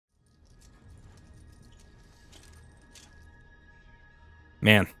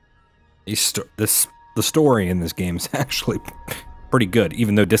Man, the story in this game is actually pretty good,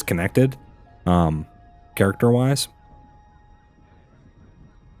 even though disconnected, character-wise.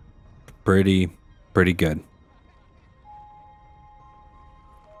 Pretty good.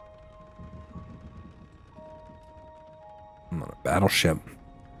 I'm on a battleship.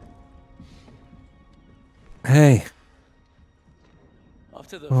 Hey. Off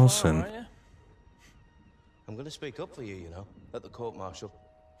to the Wilson. farm, are you? I'm going to speak up for you, you know, at the court-martial.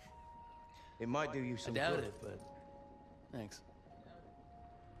 It might do you some I doubt good. it, but thanks.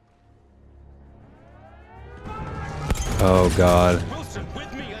 Oh, God. Wilson,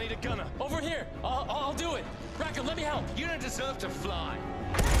 with me. I need a gunner. Over here. I'll do it. Rackham, let me help. You don't deserve to fly.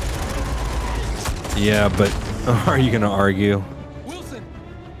 Yeah, but are you going to argue? Wilson,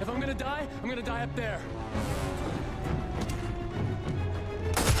 if I'm gonna die up there.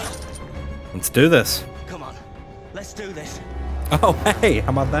 Let's do this. Come on, let's do this. Oh, hey, how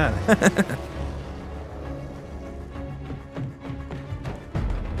about that?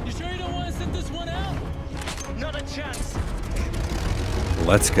 You sure you don't want to sit this one out? Not a chance.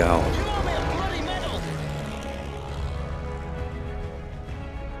 Let's go. You owe me a bloody medal.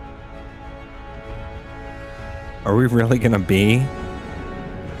 Are we really gonna be?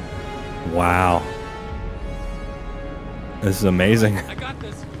 Wow. This is amazing. I got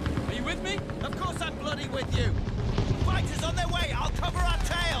this. Are you with me? Of course I'm bloody with you. Fighters on their way. I'll cover our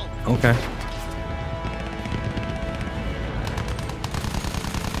tail. Okay.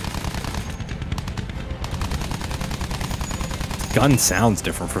 Gun sounds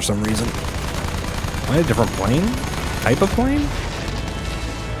different for some reason. Am I a different plane? Type of plane?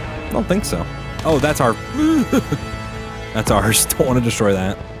 I don't think so. Oh, that's our... That's ours. Don't want to destroy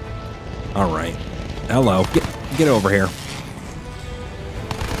that. Alright. Hello. Get over here.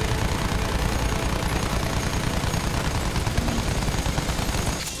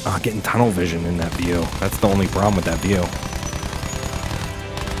 Oh, getting tunnel vision in that view. That's the only problem with that view.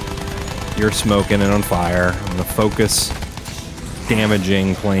 You're smoking and on fire. I'm gonna focus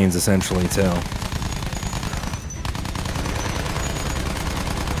damaging planes essentially too.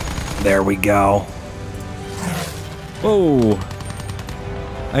 There we go. Whoa.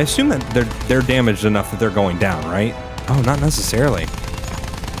 I assume that they're damaged enough that they're going down, right? Oh, not necessarily.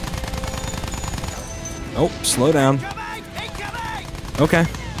 Oh, slow down. Okay.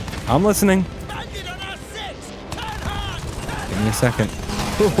 I'm listening. Give me a second.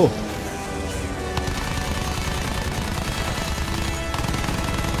 Ooh.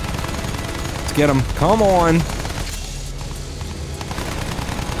 Let's get him. Come on.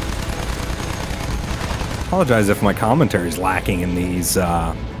 Apologize if my commentary is lacking in these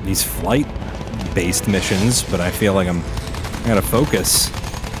flight-based missions, but I feel like I gotta focus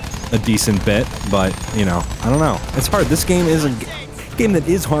a decent bit. But you know, I don't know. It's hard. This game is a game that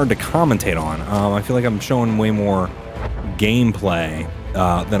is hard to commentate on. I feel like I'm showing way more gameplay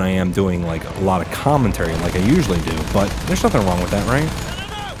than I am doing like a lot of commentary like I usually do. But there's nothing wrong with that, right?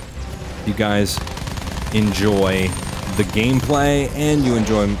 You guys enjoy the gameplay and you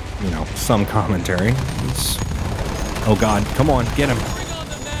enjoy, you know, some commentary. Oh God, come on, get him.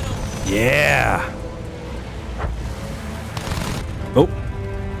 Yeah. Oh.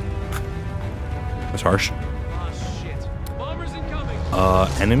 That's harsh.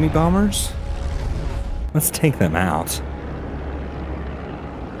 Enemy bombers? Let's take them out.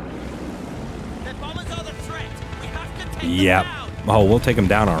 The bombers are the threat. We have to take Yep. them down. Oh, we'll take them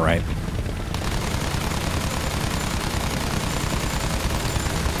down all right.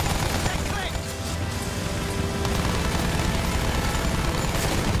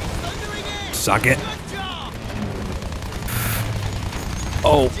 Suck it.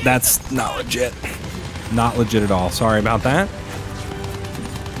 Oh, that's not legit. Not legit at all. Sorry about that.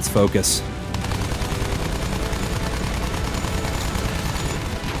 Let's focus.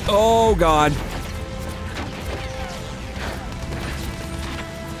 Oh, God.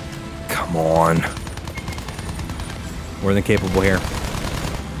 Come on. More than capable here.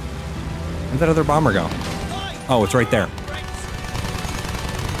 Where'd that other bomber go? Oh, it's right there.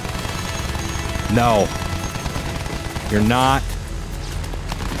 No. You're not.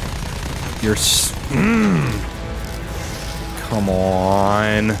 You're... Come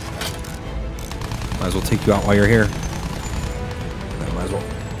on. Might as well take you out while you're here. Might as well.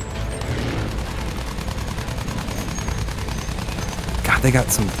 God, they got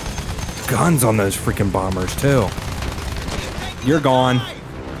some guns on those freaking bombers, too. You're gone.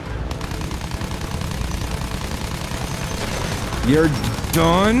 You're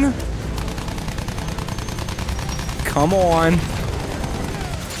done? Come on.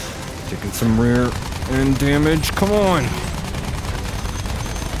 Taking some rear end damage. Come on.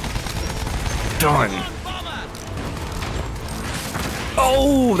 done.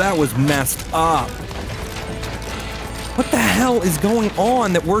 Oh, that was messed up. What the hell is going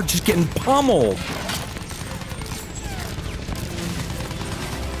on that we're just getting pummeled?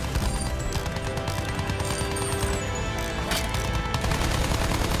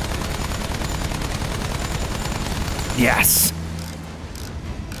 Yes.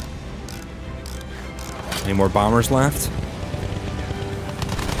 Any more bombers left?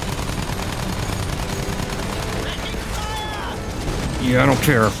 Yeah, I don't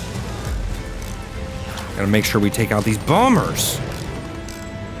care. Gotta make sure we take out these bombers.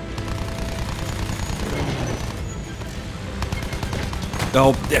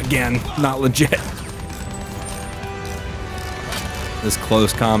 Oh, again, not legit. This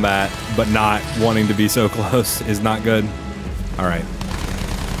close combat, but not wanting to be so close, is not good. All right.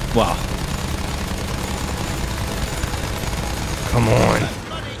 Wow. Come on.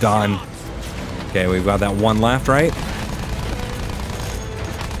 Done. Okay, we've got that one left, right?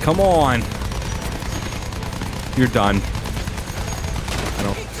 Come on. You're done. I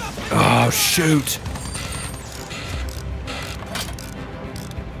don't... Oh, shoot.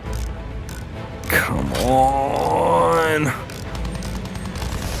 Come on.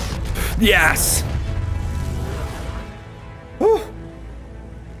 Yes. Whew.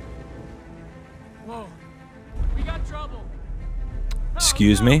 Whoa. We got trouble.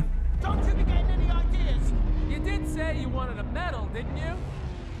 Excuse me? Don't you be getting any ideas? You did say you wanted a medal, didn't you?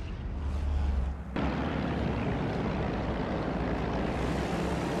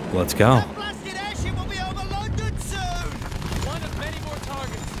 Let's go. That blasted airship will be over London soon. One of many more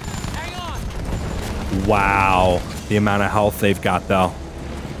targets. Hang on. Wow. The amount of health they've got, though.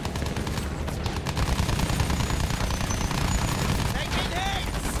 Taking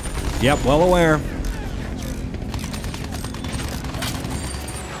hits. Yep, well aware.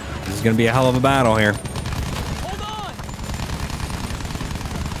 This is gonna be a hell of a battle here. Hold on.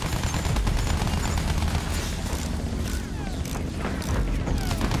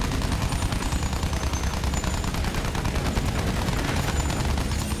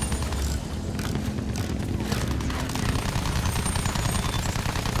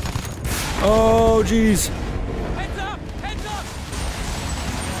 Oh, jeez. Heads up. Heads up.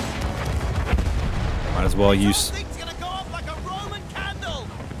 Might as well use... Thing's gonna go up like a Roman candle.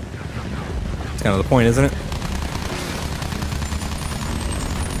 It's kind of the point, isn't it?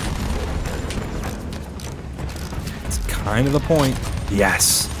 It's kind of the point.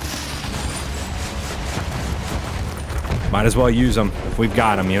 Yes. Might as well use them if we've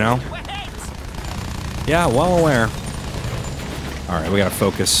got them, you know? We're hit. Yeah, well aware. All right, we gotta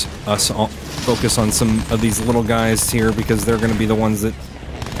focus on some of these little guys here because they're gonna be the ones that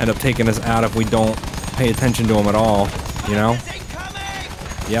end up taking us out if we don't pay attention to them at all. You know? Incoming.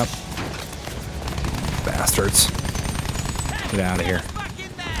 Yep. Bastards. Get out of here. Back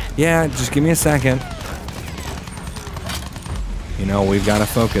in there. Yeah, just give me a second. You know, we've got to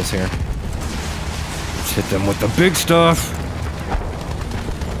focus here. Let's hit them with the big stuff.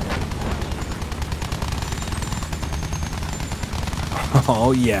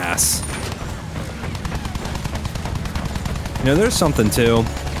 Oh, yes. You know, there's something, too,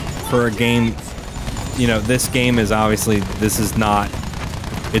 for a game. You know, this game is obviously, this is not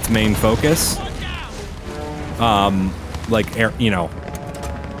its main focus. Like, air, you know,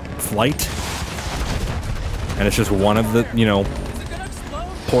 flight. And it's just one of the, you know,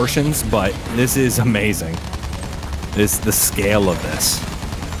 portions, but this is amazing. The scale of this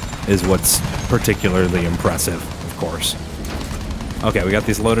is what's particularly impressive, of course. Okay, we got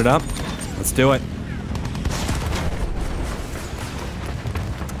these loaded up. Let's do it.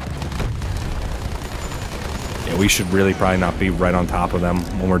 Yeah, we should really probably not be right on top of them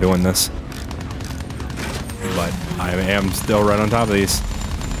when we're doing this. But I am still right on top of these.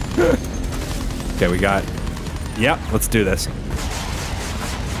 Okay, we got... Yep, let's do this.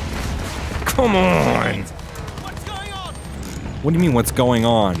 Come on! What's going on? What do you mean, what's going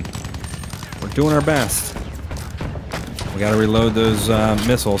on? We're doing our best. We gotta reload those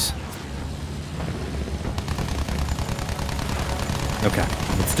missiles. Okay,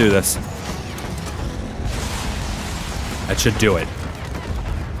 let's do this. That should do it.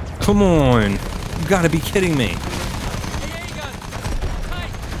 Come on! You gotta be kidding me.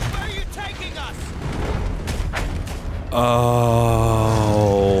 Where are you taking us?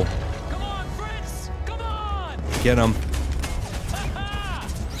 Oh. Come on, Fritz. Come on. Get him.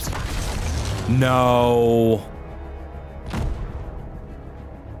 No.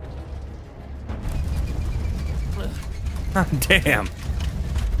 Damn.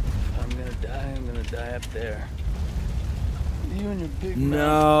 I'm gonna die up there. You and your big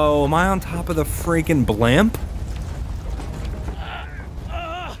No, am I on top of the freaking blimp?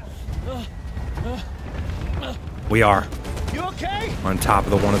 We are You okay? on top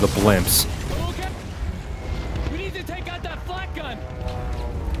of one of the blimps. Okay. We need to take out that flak gun.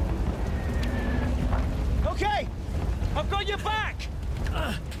 Okay. I've got your back.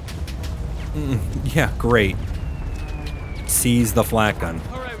 Yeah, great. Seize the flak gun.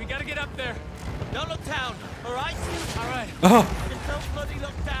 All right, we gotta get up there. Don't look down, all right? All right. Oh, Don't bloody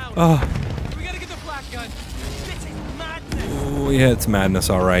look down. We gotta get the flak gun. This is madness. oh yeah, it's madness,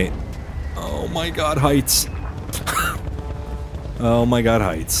 all right. Oh my God, heights. Oh my God,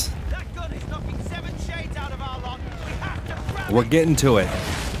 heights. That gun is knocking 7 shades out of our lot. We have to grab We're getting to it. I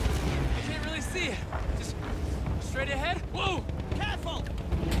can't really see it. Just straight ahead. Whoa! Careful.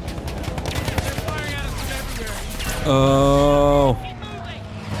 They're firing at us from everywhere. Oh, Keep moving.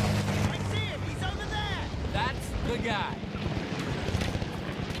 I see him. He's over there. That's the guy.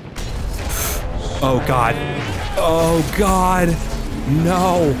 oh God. Oh God.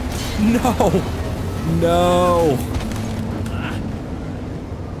 No, no, no.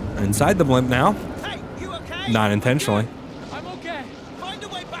 Inside the blimp now. Hey, you okay? Not intentionally. I'm okay. Find a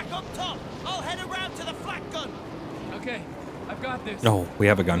way back up top. I'll head around to the flak gun. Okay, I've got this. Oh, we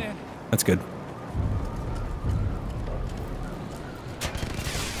have a gun. That's good.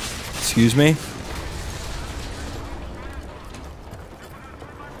 Excuse me?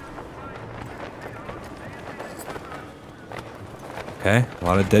 Okay, a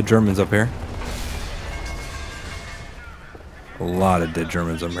lot of dead Germans up here. A lot of dead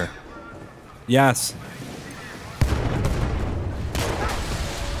Germans up here. Yes.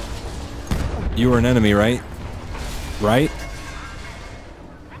 You were an enemy, right? Right?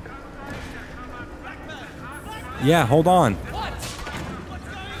 Yeah, hold on. What?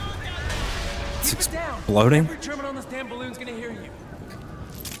 It's Keep it down. exploding? Every German on this damn balloon's gonna hear you.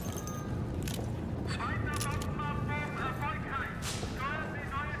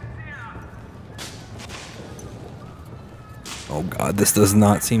 Oh God, this does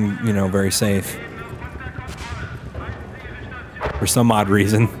not seem, you know, very safe. For some odd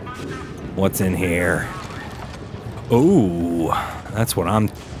reason. What's in here? Ooh, that's what I'm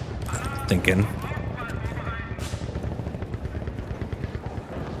thinking.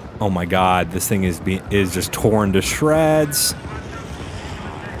 Oh my God, this thing is just torn to shreds.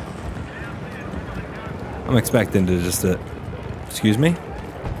 I'm expecting to just excuse me?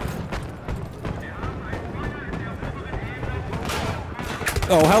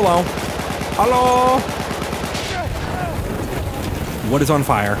 Oh, hello. Hello. What is on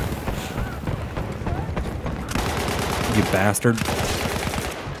fire? You bastard.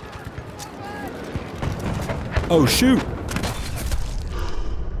 Oh, shoot.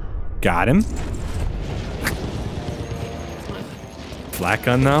 Got him. Flak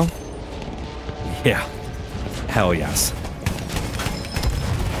gun, though? Yeah. Hell yes.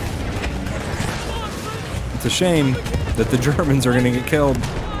 It's a shame that the Germans are gonna get killed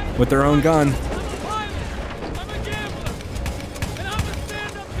with their own gun. I'm a pilot. I'm a gambler. And I'm a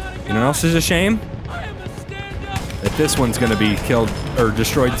stand-up kind of guy. You know what else is a shame? I am a stand-up. That this one's gonna be killed or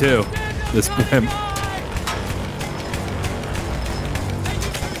destroyed too. This blimp.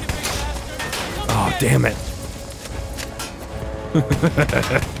 Oh, damn it.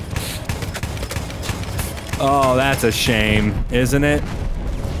 Oh, that's a shame, isn't it?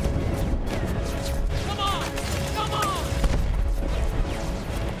 Come on. Come on.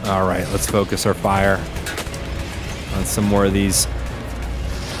 All right, let's focus our fire on some more of these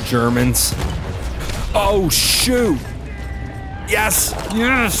Germans. Oh, shoot. Yes,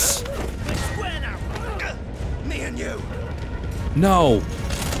 yes. Square now. Me and you. No.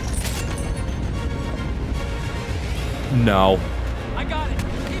 No. I got it.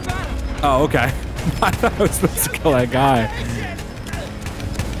 Keep at him. Oh, okay. I thought I was supposed to kill that guy.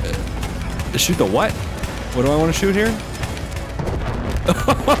 Shoot the what? What do I want to shoot here?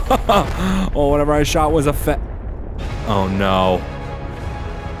 Oh, whatever I shot was a Oh, no.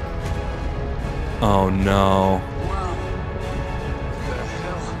 Oh, no.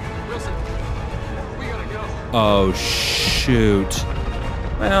 Wilson, we gotta go. Oh, shoot.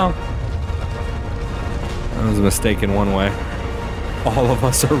 Well, that was a mistake in one way. All of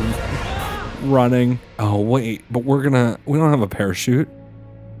us are running. Oh, wait, but we don't have a parachute.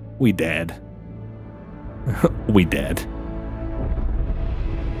 We dead. We dead.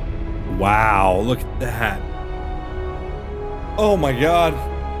 Wow, look at that. Oh my God.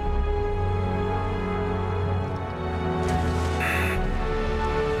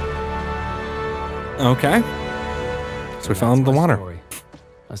 Okay. So we found the water.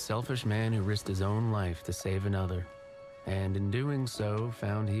 A selfish man who risked his own life to save another. and in doing so,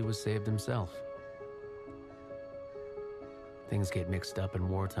 found he was saved himself. Things get mixed up in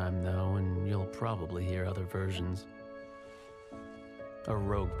wartime, though, and you'll probably hear other versions. A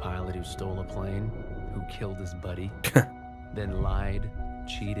rogue pilot who stole a plane, who killed his buddy, then lied,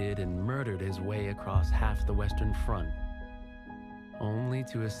 cheated, and murdered his way across half the Western Front, only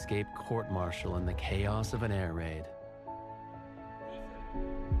to escape court-martial in the chaos of an air raid.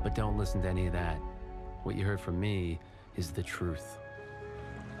 But don't listen to any of that. What you heard from me is the truth.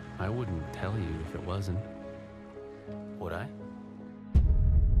 I wouldn't tell you if it wasn't. Would I?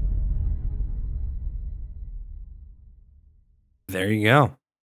 There you go.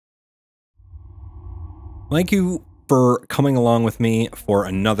 Thank you for coming along with me for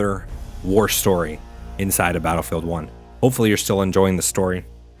another war story inside of Battlefield 1. Hopefully you're still enjoying the story.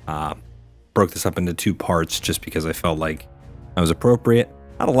 Broke this up into 2 parts just because I felt like that was appropriate.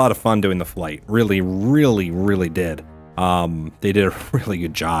 Had a lot of fun doing the flight. Really, really, really did. They did a really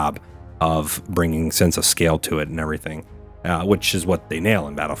good job of bringing sense of scale to it and everything, which is what they nail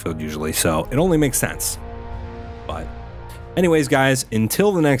in Battlefield usually. So it only makes sense. But anyways, guys,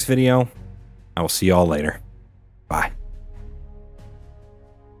 until the next video, I will see y'all later. Bye.